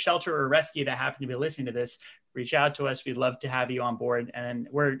if you're a shelter or a rescue that happen to be listening to this, reach out to us. We'd love to have you on board. And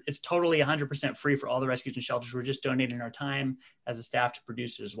it's totally 100% free for all the rescues and shelters. We're just donating our time as a staff to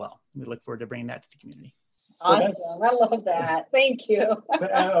produce it as well. We look forward to bringing that to the community. Awesome. I love that. Thank you.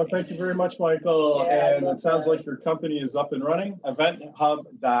 Thank you very much, Michael. Yeah, and it sounds like your company is up and running,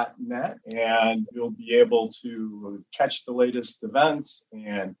 eventhub.net, and you'll be able to catch the latest events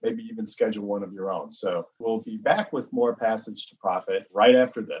and maybe even schedule one of your own. So we'll be back with more Passage to Profit right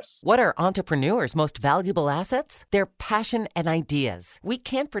after this. What are entrepreneurs' most valuable assets? Their passion and ideas. We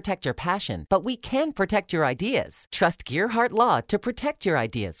can't protect your passion, but we can protect your ideas. Trust Gearhart Law to protect your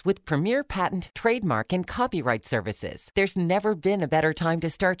ideas with premier patent, trademark, and copyright services. There's never been a better time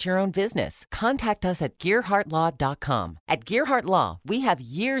to start your own business. Contact us at GearhartLaw.com. At Gearhart Law, we have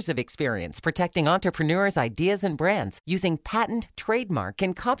years of experience protecting entrepreneurs' ideas and brands using patent, trademark,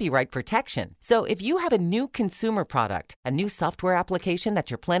 and copyright protection. So if you have a new consumer product, a new software application that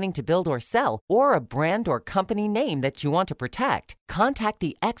you're planning to build or sell, or a brand or company name that you want to protect, contact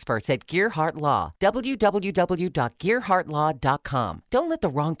the experts at Gearhart Law. www.gearhartlaw.com. Don't let the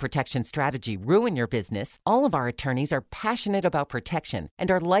wrong protection strategy ruin your business. All of our attorneys are passionate about protection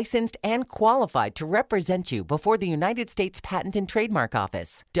and are licensed and qualified to represent you before the United States Patent and Trademark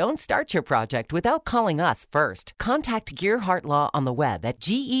Office. Don't start your project without calling us first. Contact Gearhart Law on the web at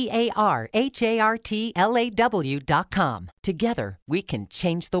GearhartLaw.com. Together, we can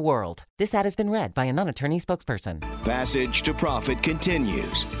change the world. This ad has been read by a non-attorney spokesperson. Passage to Profit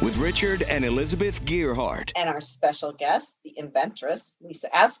continues with Richard and Elizabeth Gearhart. And our special guest, the inventress, Lisa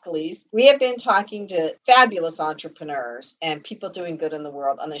Askeles. We have been talking to fabulous entrepreneurs and people doing good in the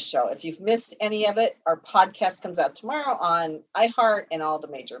world on this show. If you've missed any of it, our podcast comes out tomorrow on iHeart and all the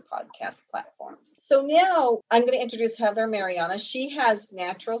major podcast platforms. So now I'm going to introduce Heather Mariana. She has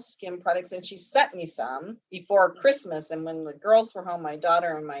natural skin products, and she sent me some before Christmas. And when the girls were home, my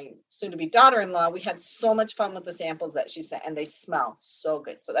daughter and my soon-to-be daughter-in-law, we had so much fun with the samples that she sent, and they smell so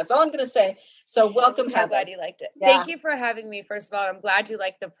good. So that's all I'm going to say. So welcome, I'm so Heather. glad you liked it. Yeah. Thank you for having me. First of all, I'm glad you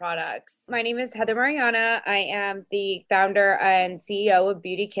like the products. My name is Heather Mariana. I am the founder and CEO of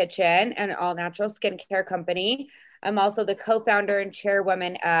Beauty Kitchen, an all-natural skincare company. I'm also the co-founder and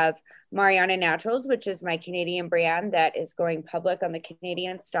chairwoman of Mariana Naturals, which is my Canadian brand that is going public on the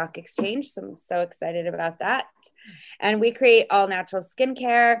Canadian Stock Exchange. So I'm so excited about that. And we create all natural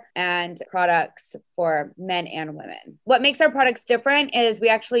skincare and products for men and women. What makes our products different is we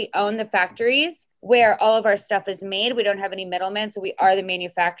actually own the factories where all of our stuff is made. We don't have any middlemen, so we are the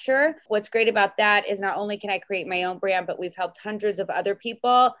manufacturer. What's great about that is not only can I create my own brand, but we've helped hundreds of other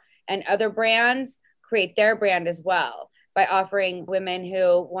people and other brands create their brand as well by offering women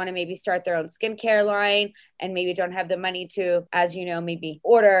who want to maybe start their own skincare line and maybe don't have the money to, as you know, maybe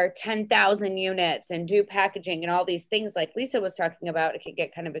order 10,000 units and do packaging and all these things like Lisa was talking about. It can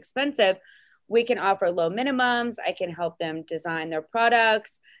get kind of expensive. We can offer low minimums. I can help them design their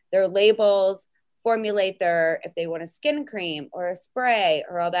products, their labels, formulate if they want a skin cream or a spray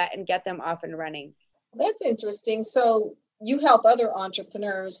or all that, and get them off and running. That's interesting. So you help other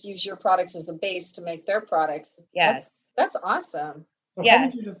entrepreneurs use your products as a base to make their products. Yes. That's awesome. So Yes. How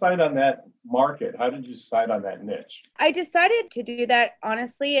did you decide on that market? How did you decide on that niche? I decided to do that.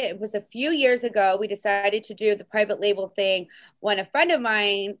 Honestly, it was a few years ago. We decided to do the private label thing when a friend of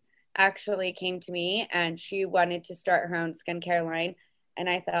mine actually came to me and she wanted to start her own skincare line. And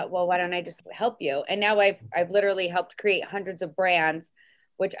I thought, well, why don't I just help you? And now I've literally helped create hundreds of brands,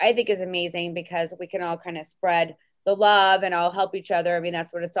 which I think is amazing because we can all kind of spread the love and all help each other. I mean,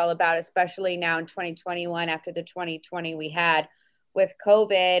 that's what it's all about, especially now in 2021, after the 2020 we had with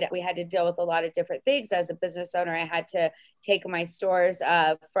COVID. We had to deal with a lot of different things. As a business owner, I had to take my stores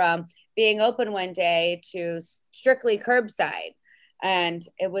from being open one day to strictly curbside. And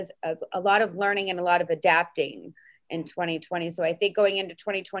it was a lot of learning and a lot of adapting in 2020. So I think going into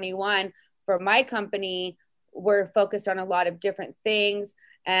 2021 for my company, we're focused on a lot of different things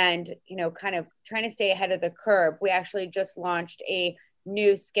and, you know, kind of trying to stay ahead of the curve. We actually just launched a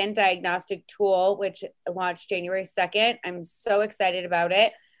new skin diagnostic tool, which launched January 2nd. I'm so excited about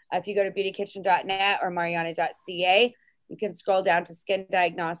it. If you go to beautykitchen.net or mariana.ca, you can scroll down to skin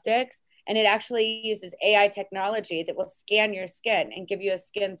diagnostics. And it actually uses AI technology that will scan your skin and give you a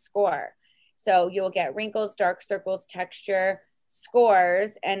skin score. So you'll get wrinkles, dark circles, texture,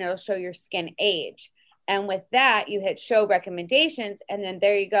 scores, and it'll show your skin age. And with that, you hit show recommendations. And then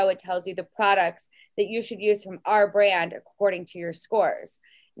there you go. It tells you the products that you should use from our brand according to your scores.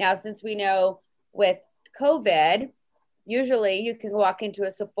 Now, since we know with COVID, usually you can walk into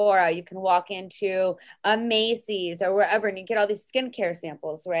a Sephora, you can walk into a Macy's or wherever, and you get all these skincare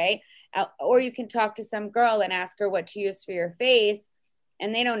samples, right? Or you can talk to some girl and ask her what to use for your face.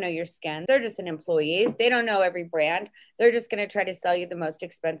 And they don't know your skin. They're just an employee. They don't know every brand. They're just going to try to sell you the most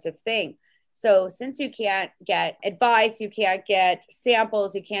expensive thing. So since you can't get advice, you can't get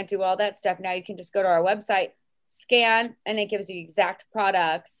samples, you can't do all that stuff. Now you can just go to our website, scan, and it gives you exact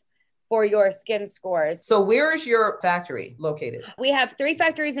products for your skin scores. So where is your factory located? We have 3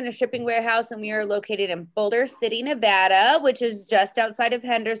 factories and a shipping warehouse, and we are located in Boulder City, Nevada, which is just outside of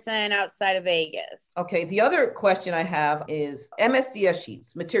Henderson, outside of Vegas. Okay. The other question I have is MSDS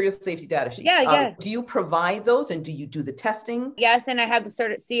sheets, material safety data sheets. Yeah. Do you provide those and do you do the testing? Yes, and I have the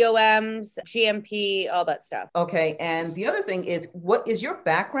sort of COMs, GMP, all that stuff. Okay. And the other thing is, what is your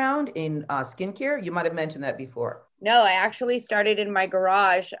background in skincare? You might have mentioned that before. No, I actually started in my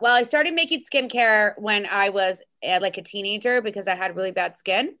garage. Well, I started making skincare when I was like a teenager because I had really bad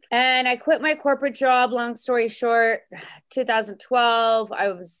skin. And I quit my corporate job, long story short, 2012.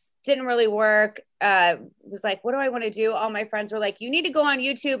 Didn't really work. Was like, what do I want to do? All my friends were like, you need to go on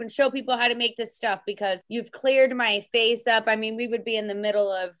YouTube and show people how to make this stuff because you've cleared my face up. I mean, we would be in the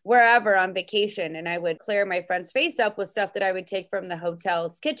middle of wherever on vacation and I would clear my friend's face up with stuff that I would take from the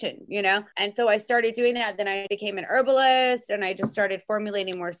hotel's kitchen, you know? And so I started doing that. Then I became an herbalist and I just started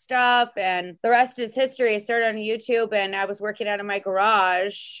formulating more stuff. And the rest is history. I started on YouTube and I was working out of my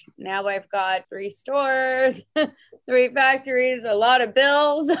garage. Now I've got 3 stores, 3 factories, a lot of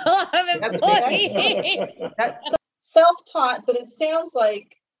bills, a lot of employees. Self-taught, but it sounds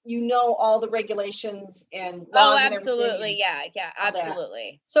like you know all the regulations and laws. Oh, absolutely. Yeah,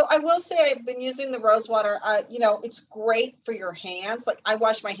 absolutely. So I will say I've been using the rose water. It's great for your hands. Like I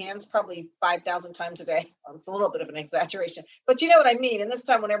wash my hands probably 5,000 times a day. Well, it's a little bit of an exaggeration, but you know what I mean. And this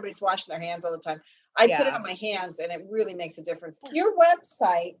time when everybody's washing their hands all the time, I put it on my hands and it really makes a difference. Your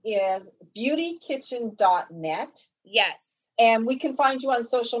website is beautykitchen.net. Yes. And we can find you on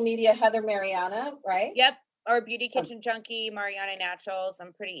social media, Heather Mariana, right? Yep. Or Beauty Kitchen Junkie, Mariana Naturals.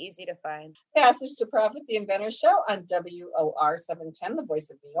 I'm pretty easy to find. Passage to Profit, the Inventor Show on WOR 710, the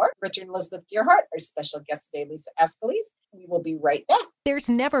voice of New York. Richard and Elizabeth Gearhart, our special guest today, Lisa Escalise. We will be right back. There's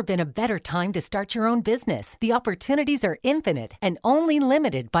never been a better time to start your own business. The opportunities are infinite and only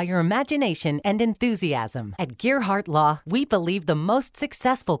limited by your imagination and enthusiasm. At Gearhart Law, we believe the most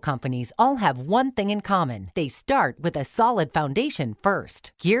successful companies all have one thing in common. They start with a solid foundation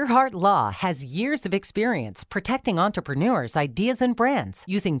first. Gearhart Law has years of experience protecting entrepreneurs' ideas and brands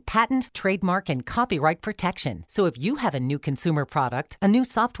using patent, trademark, and copyright protection. So if you have a new consumer product, a new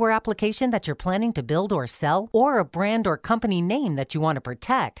software application that you're planning to build or sell, or a brand or company name that you want to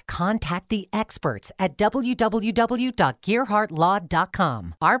protect, contact the experts at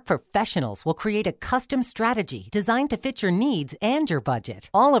www.gearhartlaw.com. Our professionals will create a custom strategy designed to fit your needs and your budget.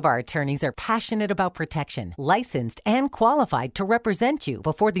 All of our attorneys are passionate about protection, licensed and qualified to represent you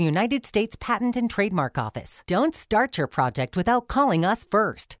before the United States Patent and Trademark Office. Don't start your project without calling us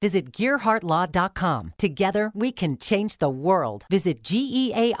first. Visit GearhartLaw.com. Together, we can change the world. Visit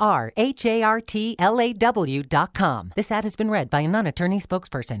GearhartLaw.com. This ad has been read by a non-attorney attorney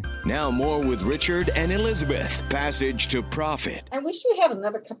spokesperson. Now more with Richard and Elizabeth. Passage to Profit. I wish we had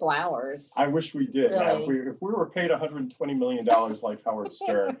another couple hours. I wish we did. Really? Now, if we were paid $120 million like Howard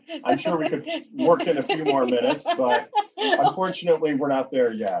Stern, I'm sure we could work in a few more minutes, but unfortunately, we're not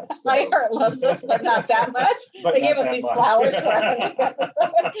there yet. So. iHeart loves us, but not that much. But they gave us these flowers for every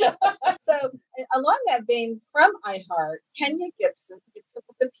episode. So, along that vein, from iHeart, Kenya Gibson with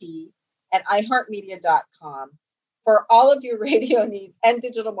the P, at iHeartMedia.com for all of your radio needs and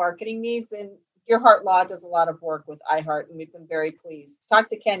digital marketing needs. And Gearhart Law does a lot of work with iHeart, and we've been very pleased. Talk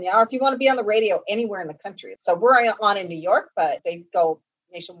to Kenya, or if you want to be on the radio anywhere in the country. So we're on in New York, but they go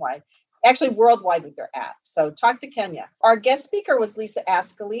nationwide. Actually worldwide with their app. So talk to Kenya. Our guest speaker was Lisa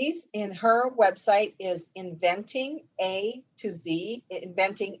Askeles, and her website is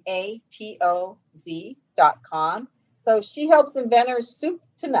inventingatoz.com. So she helps inventors soup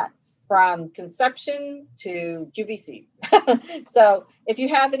to nuts, from conception to QVC. So if you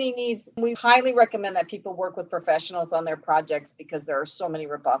have any needs, we highly recommend that people work with professionals on their projects, because there are so many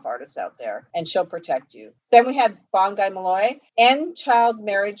ripoff artists out there, and she'll protect you. Then we had Bongai Malloy,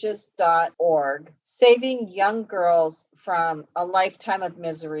 endchildmarriages.org, saving young girls from a lifetime of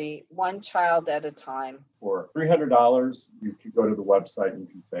misery, one child at a time. For $300, you can go to the website and you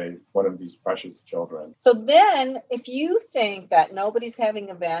can save one of these precious children. So then if you think that nobody's having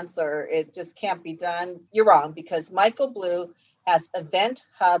events or it just can't be done, you're wrong, because Michael Blue has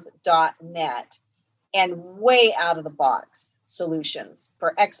eventhub.net and way out of the box solutions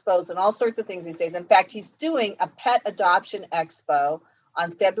for expos and all sorts of things these days. In fact, he's doing a pet adoption expo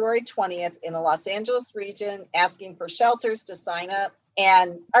on February 20th in the Los Angeles region, asking for shelters to sign up.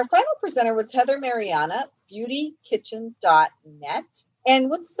 And our final presenter was Heather Mariana, beautykitchen.net. And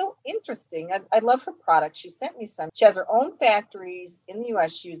what's so interesting, I love her product. She sent me some. She has her own factories in the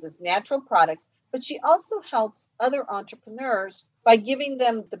US. She uses natural products, but she also helps other entrepreneurs by giving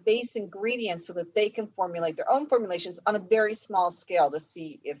them the base ingredients so that they can formulate their own formulations on a very small scale to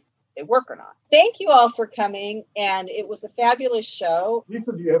see if they work or not. Thank you all for coming, and it was a fabulous show.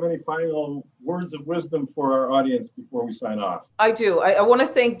 Lisa, do you have any final words of wisdom for our audience before we sign off? I do. I want to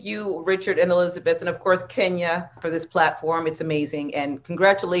thank you, Richard and Elizabeth, and of course, Kenya, for this platform. It's amazing. And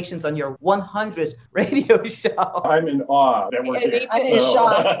congratulations on your 100th radio show. I'm in awe that we're here. I'm in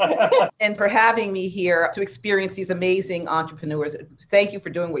shock. And for having me here to experience these amazing entrepreneurs. Thank you for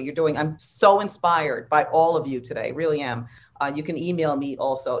doing what you're doing. I'm so inspired by all of you today. Really am. You can email me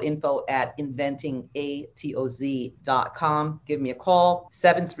also, info@inventingatoz.com. Give me a call,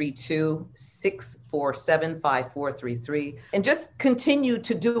 732-647-5433. And just continue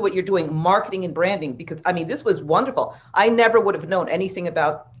to do what you're doing, marketing and branding, because, I mean, this was wonderful. I never would have known anything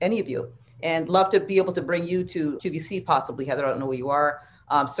about any of you, and love to be able to bring you to QVC possibly. Heather, I don't know where you are.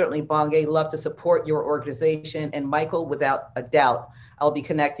 Certainly, Bongai, love to support your organization. And Michael, without a doubt, I'll be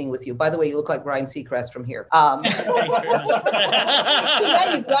connecting with you. By the way, you look like Ryan Seacrest from here. Thanks very much. So now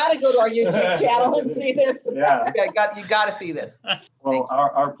you got to go to our YouTube channel and see this. Yeah. You got to see this. Well,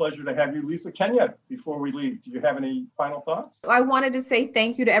 our pleasure to have you. Lisa, Kenya, before we leave, do you have any final thoughts? I wanted to say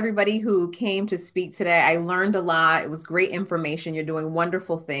thank you to everybody who came to speak today. I learned a lot. It was great information. You're doing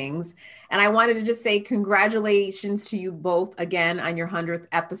wonderful things. And I wanted to just say congratulations to you both again on your 100th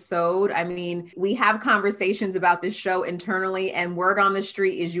episode. I mean, we have conversations about this show internally, and word on the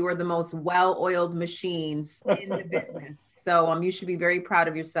street is you are the most well-oiled machines in the business. So you should be very proud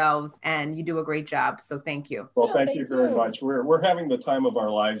of yourselves, and you do a great job. So thank you. Well, thank you very much. We're having the time of our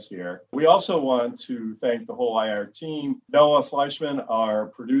lives here. We also want to thank the whole IR team. Noah Fleischman, our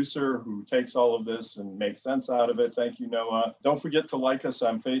producer, who takes all of this and makes sense out of it. Thank you, Noah. Don't forget to like us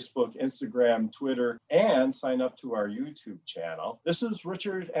on Facebook, Instagram, Twitter, and sign up to our YouTube channel. This is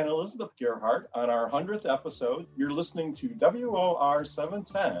Richard and Elizabeth Gearhart on our 100th episode. You're listening to WOR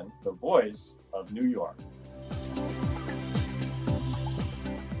 710, the voice of New York.